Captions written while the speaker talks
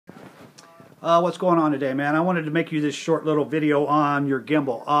What's going on today, man? I wanted to make you this short little video on your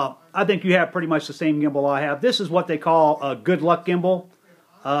gimbal. I think you have pretty much the same gimbal I have. This is what they call a Goodluck gimbal.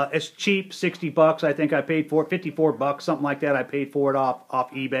 It's cheap, 60 bucks. I think I paid for it, 54 bucks, something like that. I paid for it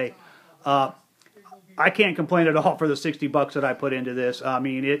off eBay. I can't complain at all for the 60 bucks that I put into this. I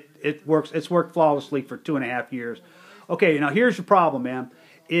mean, it works. It's worked flawlessly for 2.5 years. Okay, now here's your problem, man.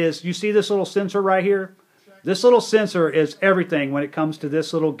 Is you see this little sensor right here? This little sensor is everything when it comes to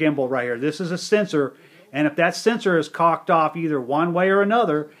this little gimbal right here. This is a sensor, and if that sensor is cocked off either one way or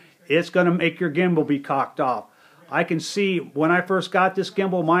another, it's going to make your gimbal be cocked off. I can see when I first got this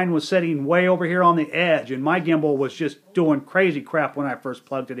gimbal, mine was sitting way over here on the edge, and my gimbal was just doing crazy crap when I first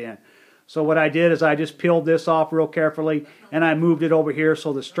plugged it in. So what I did is I just peeled this off real carefully, and I moved it over here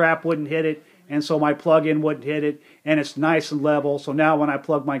so the strap wouldn't hit it, and so my plug-in wouldn't hit it, and it's nice and level. So now when I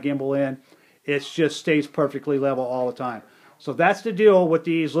plug my gimbal in, it just stays perfectly level all the time. So that's the deal with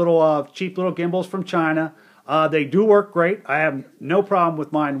these little cheap little gimbals from China. They do work great. I have no problem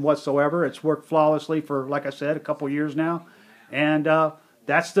with mine whatsoever. It's worked flawlessly for, like I said, a couple years now, and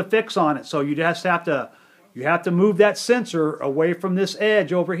that's the fix on it. So you just have to move that sensor away from this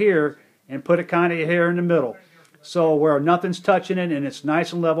edge over here and put it kind of here in the middle, so where nothing's touching it and it's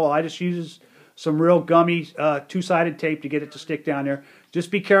nice and level. I just use some real gummy two-sided tape to get it to stick down there. Just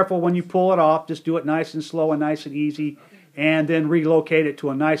be careful when you pull it off. Just do it nice and slow and nice and easy, and then relocate it to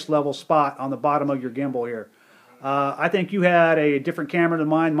a nice level spot on the bottom of your gimbal here. I think you had a different camera than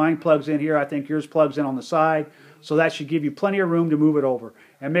mine. Mine plugs in here. I think yours plugs in on the side, so that should give you plenty of room to move it over.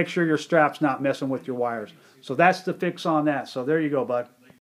 And make sure your strap's not messing with your wires. So that's the fix on that. So there you go, bud.